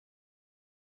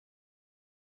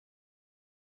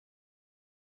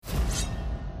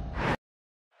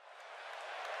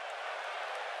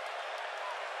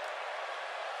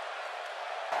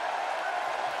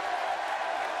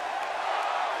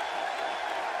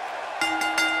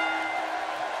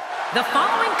The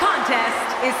following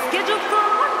contest is scheduled for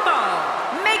one fall.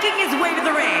 Making his way to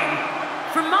the ring,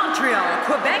 from Montreal,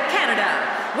 Quebec, Canada,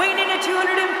 weighing in at 205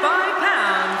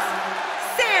 pounds,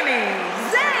 Sami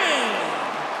Zayn.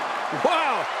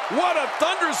 Wow, what a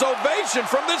thunderous ovation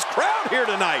from this crowd here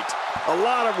tonight. A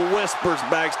lot of whispers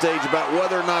backstage about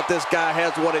whether or not this guy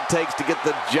has what it takes to get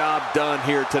the job done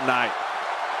here tonight.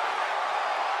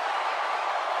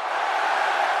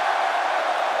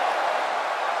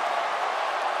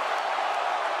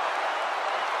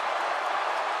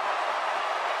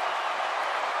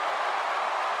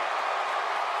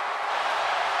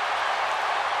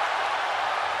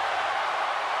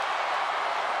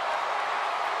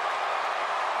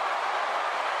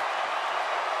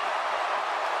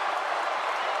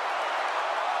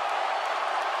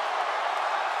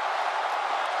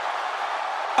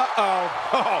 Uh-oh.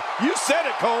 Oh, you said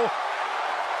it, Cole.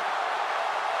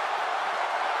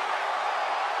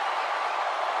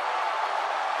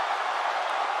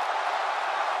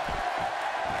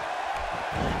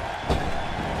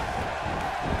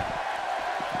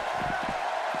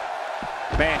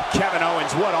 Man, Kevin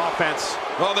Owens, what offense.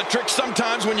 Well, the trick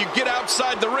sometimes when you get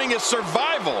outside the ring is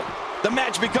survival. The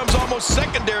match becomes almost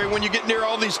secondary when you get near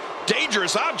all these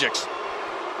dangerous objects.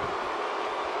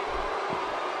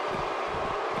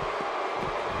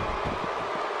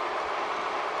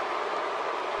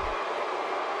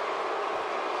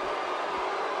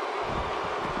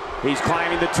 He's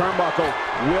climbing the turnbuckle.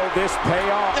 Will this pay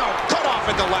off? No, cut off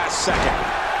at the last second.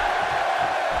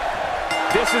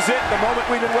 This is it, the moment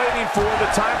we've been waiting for. The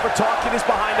time for talking is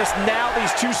behind us. Now these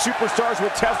two superstars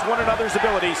will test one another's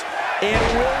abilities, and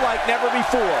will like never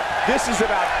before. This is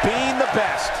about being the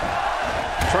best.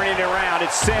 Turning it around,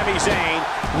 it's Sami Zayn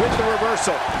with the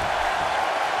reversal.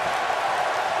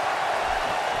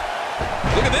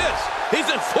 Look at this. He's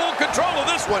in full control of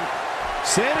this one.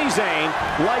 Sami Zayn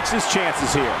likes his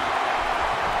chances here.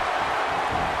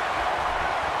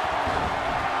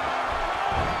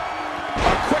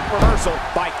 A quick reversal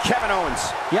by Kevin Owens.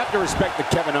 You have to respect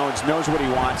that Kevin Owens knows what he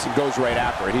wants and goes right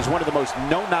after it. He's one of the most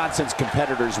no-nonsense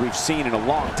competitors we've seen in a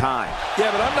long time.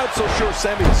 Yeah, but I'm not so sure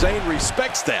Sami Zayn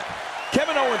respects that.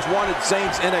 Kevin Owens wanted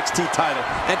Zayn's NXT title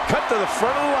and cut to the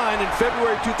front of the line in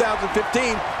February 2015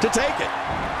 to take it.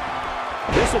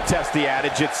 This will test the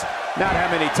adage. It's not how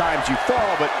many times you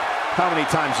fall, but how many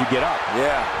times you get up.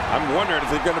 Yeah, I'm wondering if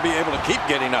they're going to be able to keep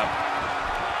getting up.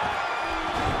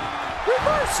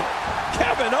 Reversal.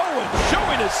 Kevin Owens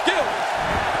showing his skills.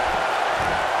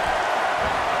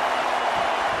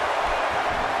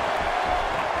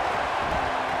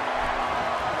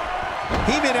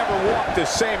 He may never walk the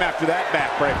same after that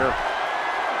backbreaker.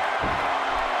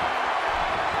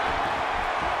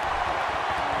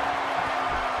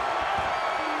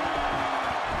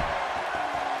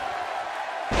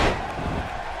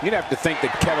 You'd have to think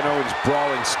that Kevin Owens'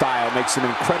 brawling style makes him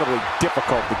incredibly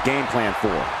difficult to game plan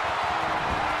for.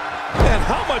 And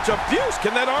how much abuse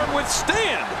can that arm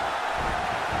withstand?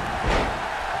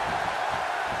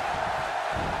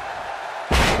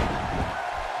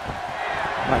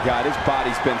 My God, his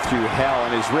body's been through hell,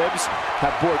 and his ribs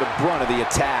have bore the brunt of the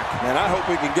attack. And I hope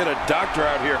we can get a doctor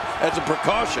out here as a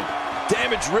precaution.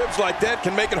 Damaged ribs like that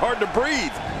can make it hard to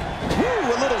breathe.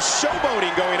 Woo, a little showboating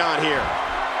going on here.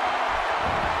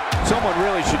 Someone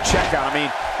really should check on. I mean,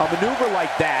 a maneuver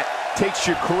like that takes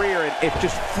your career and it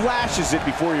just flashes it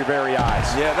before your very eyes.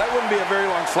 Yeah, that wouldn't be a very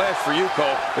long flash for you,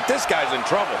 Cole, but this guy's in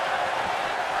trouble.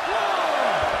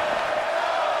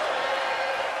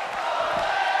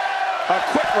 A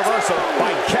quick reversal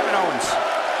by Kevin Owens.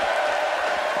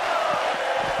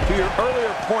 To your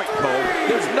earlier point, Cole,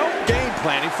 there's no game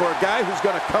planning for a guy who's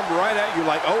going to come right at you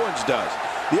like Owens does.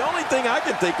 The only thing I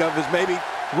can think of is maybe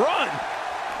run.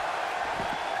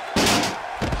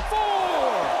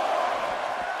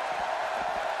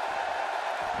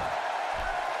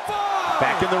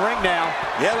 Back in the ring now.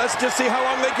 Yeah, let's just see how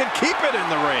long they can keep it in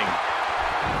the ring.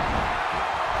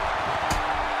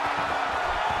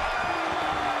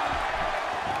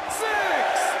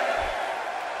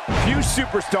 Few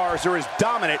superstars are as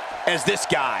dominant as this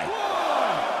guy.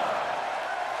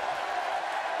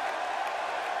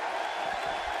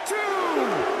 2.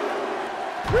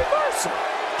 Reversal.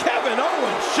 Kevin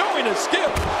Owens showing his skill.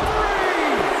 3.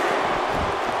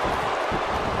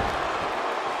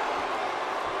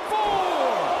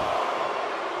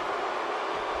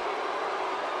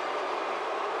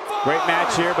 Great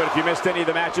match here, but if you missed any of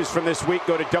the matches from this week,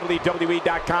 go to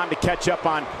WWE.com to catch up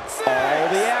on all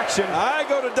the action. I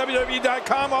go to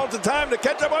WWE.com all the time to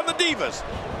catch up on the Divas.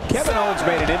 Kevin Owens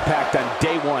made an impact on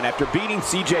day one. After beating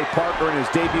CJ Parker in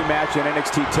his debut match in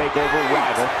NXT TakeOver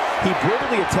Rival, he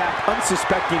brutally attacked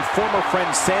unsuspecting former friend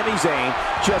Sami Zayn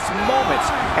just moments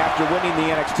after winning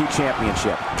the NXT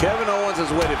Championship. Kevin Owens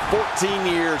has waited 14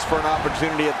 years for an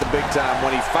opportunity at the big time.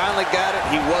 When he finally got it,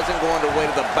 he wasn't going to wait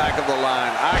at the back of the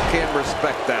line. I can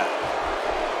respect that.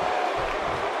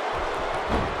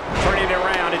 Turning it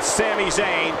around, it's Sami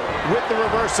Zayn with the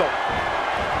reversal.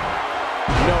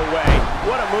 No way.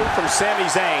 What a move from Sami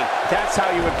Zayn. That's how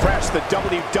you impress the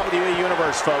WWE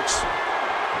Universe, folks.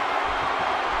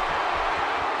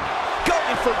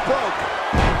 Going for broke.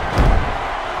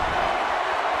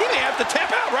 He may have to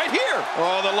tap out right here.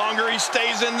 Oh, the longer he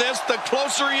stays in this, the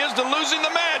closer he is to losing the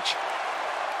match.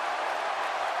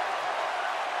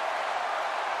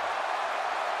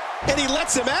 And he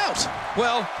lets him out.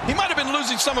 Well, he might have been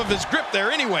losing some of his grip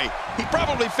there anyway. He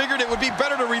probably figured it would be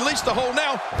better to release the hold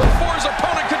now before his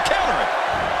opponent could counter it.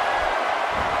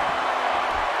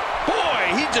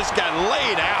 Boy, he just got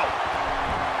laid out.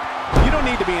 You don't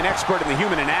need to be an expert in the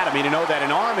human anatomy to know that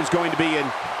an arm is going to be in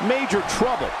major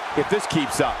trouble if this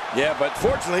keeps up. Yeah, but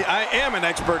fortunately, I am an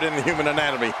expert in the human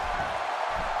anatomy.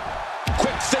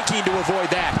 Quick thinking to avoid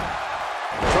that.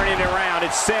 Turning it around,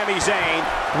 it's Sami Zayn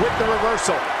with the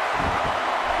reversal.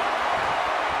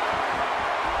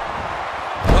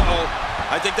 Uh-oh,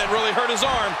 I think that really hurt his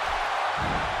arm.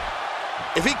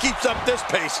 If he keeps up this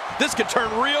pace, this could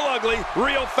turn real ugly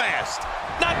real fast.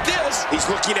 Not this. He's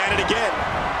looking at it again.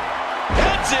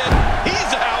 That's it.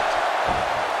 He's out.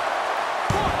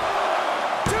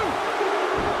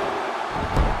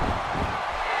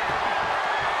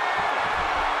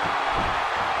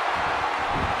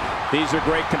 1, 2. These are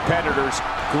great competitors,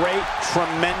 great,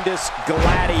 tremendous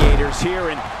gladiators here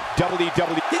in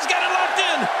WWE. He's got it locked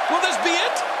in. Will this be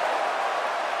it?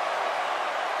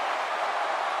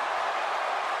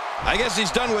 I guess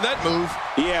he's done with that move.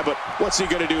 Yeah, but what's he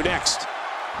going to do next?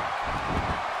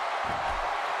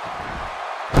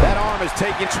 That arm is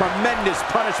taking tremendous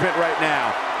punishment right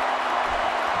now.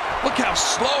 Look how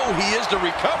slow he is to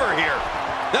recover here.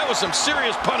 That was some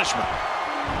serious punishment.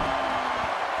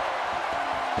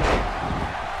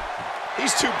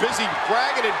 He's too busy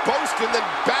bragging and boasting than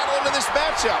battling in this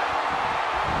matchup.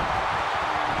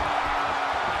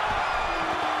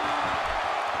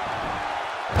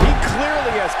 He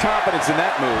clearly has confidence in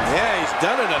that move. Yeah, he's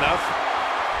done it enough.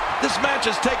 This match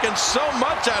has taken so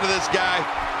much out of this guy.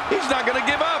 He's not going to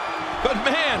give up. But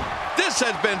man, this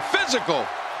has been physical.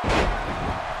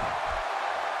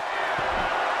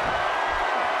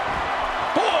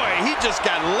 Boy, he just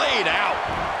got laid out.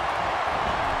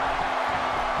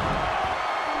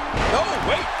 Oh,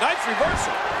 wait, nice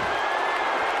reversal.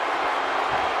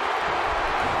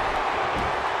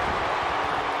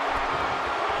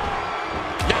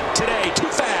 Not today, too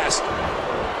fast.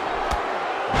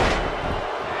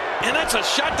 And that's a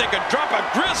shot that could drop a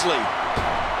grizzly.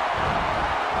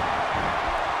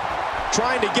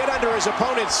 Trying to get under his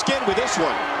opponent's skin with this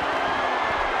one.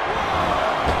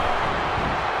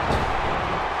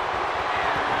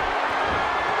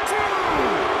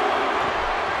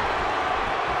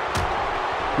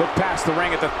 Look past the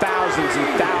ring at the thousands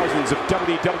and thousands of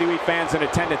WWE fans in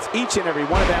attendance. Each and every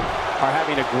one of them are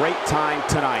having a great time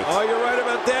tonight. Oh, you're right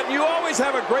about that. You always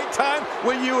have a great time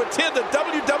when you attend a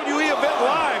WWE event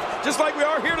live, just like we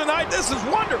are here tonight. This is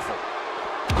wonderful.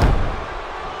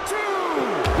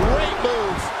 Great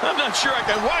move. I'm not sure I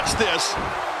can watch this.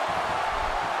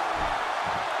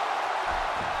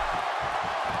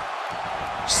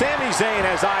 Sami Zayn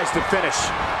has eyes to finish.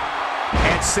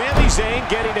 And Sami Zayn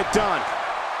getting it done.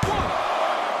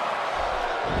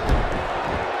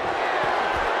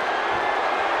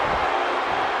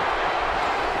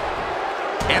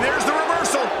 And there's the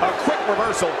reversal. A quick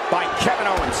reversal by Kevin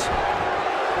Owens.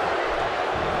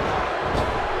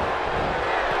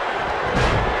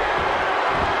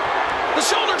 The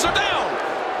shoulders are down.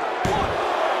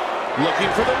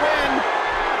 Looking for the win.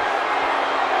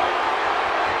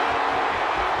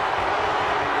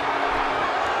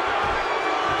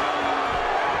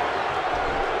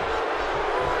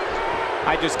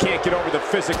 I just can't get over the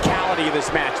physicality of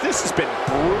this match. This has been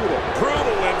brutal.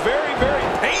 Brutal and very, very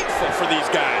painful for these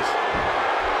guys.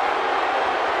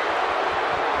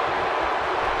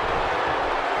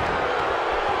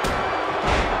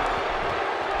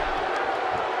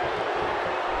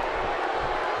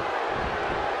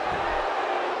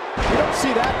 You don't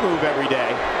see that move every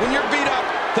day. When you're beat up,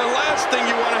 the last thing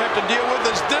you want to have to deal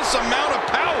with is this amount of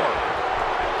power.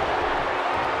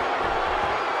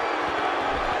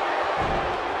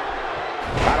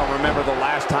 I don't remember the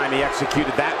last time he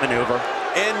executed that maneuver.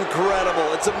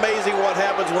 Incredible. It's amazing what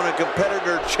happens when a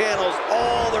competitor channels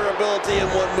all their ability in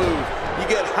one move. You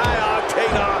get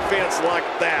high-octane offense like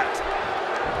that.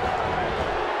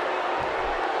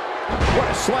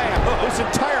 What a slam. This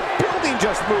entire building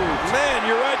just moved. Man,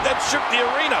 you're right. That shook the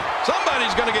arena.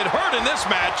 Somebody's going to get hurt in this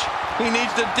match. He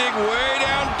needs to dig way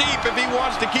down deep if he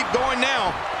wants to keep going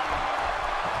now.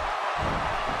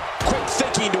 Quick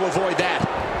thinking to avoid that.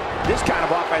 This kind of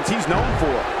offense he's known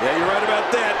for. Yeah, you're right about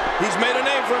that. He's made a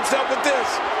name for himself with this.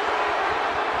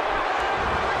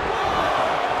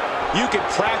 You can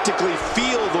practically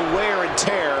feel the wear and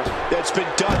tear that's been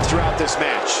done throughout this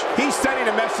match. He's sending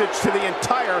a message to the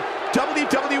entire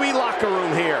WWE locker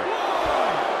room here.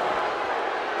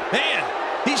 Man,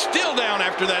 he's still down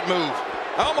after that move.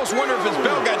 I almost wonder if his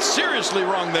bell got seriously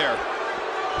wrong there.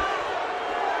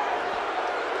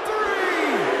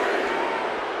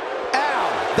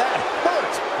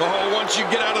 Oh, once you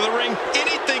get out of the ring,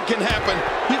 anything can happen.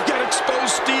 You've got exposed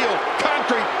steel,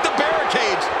 concrete, the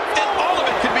barricades, and all of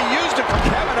it can be used to...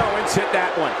 Kevin Owens hit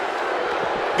that one.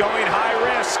 Going high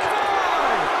risk.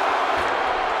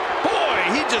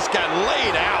 Boy, he just got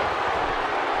laid out.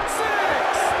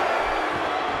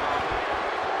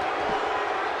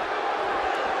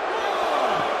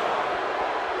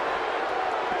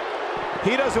 6.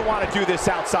 He doesn't want to do this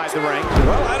outside the ring.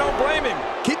 Well, I don't blame him.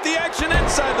 Keep the action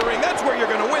inside the ring. That's where you're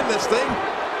going to win this thing.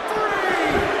 3.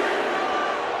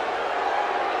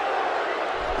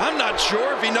 I'm not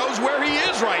sure if he knows where he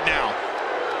is right now.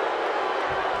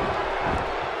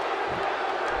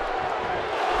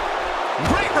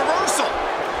 Great reversal.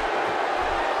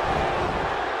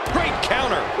 Great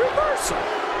counter. Reversal.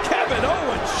 Kevin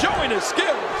Owens showing his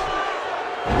skills.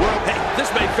 Hey,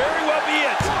 this may very well be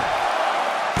it.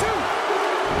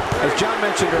 As John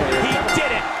mentioned earlier, he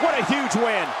did it. What a huge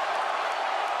win.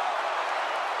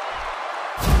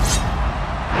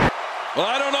 Well,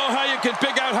 I don't know how you can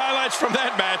pick out highlights from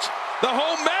that match. The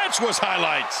whole match was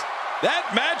highlights. That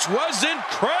match was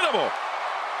incredible.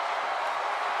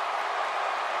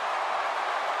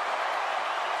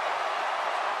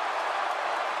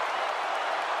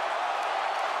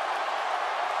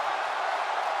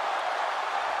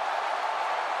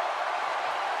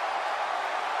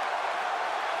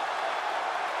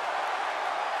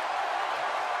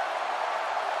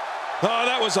 Oh,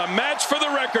 that was a match for the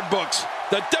record books.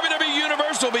 The WWE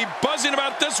Universe will be buzzing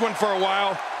about this one for a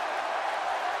while.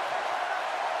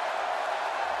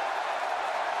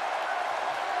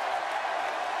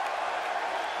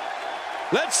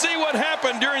 Let's see what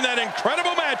happened during that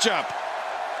incredible matchup.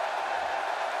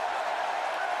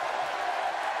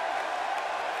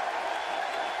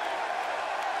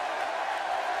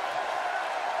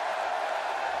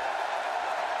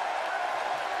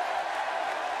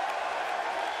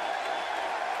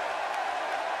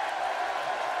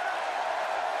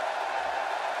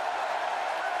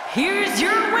 Here's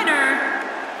your winner,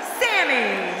 Sami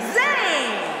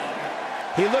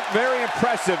Zayn. He looked very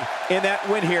impressive in that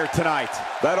win here tonight.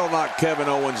 That'll knock Kevin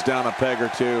Owens down a peg or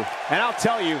two. And I'll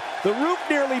tell you, the roof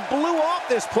nearly blew off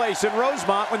this place in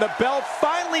Rosemont when the bell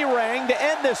finally rang to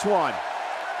end this one.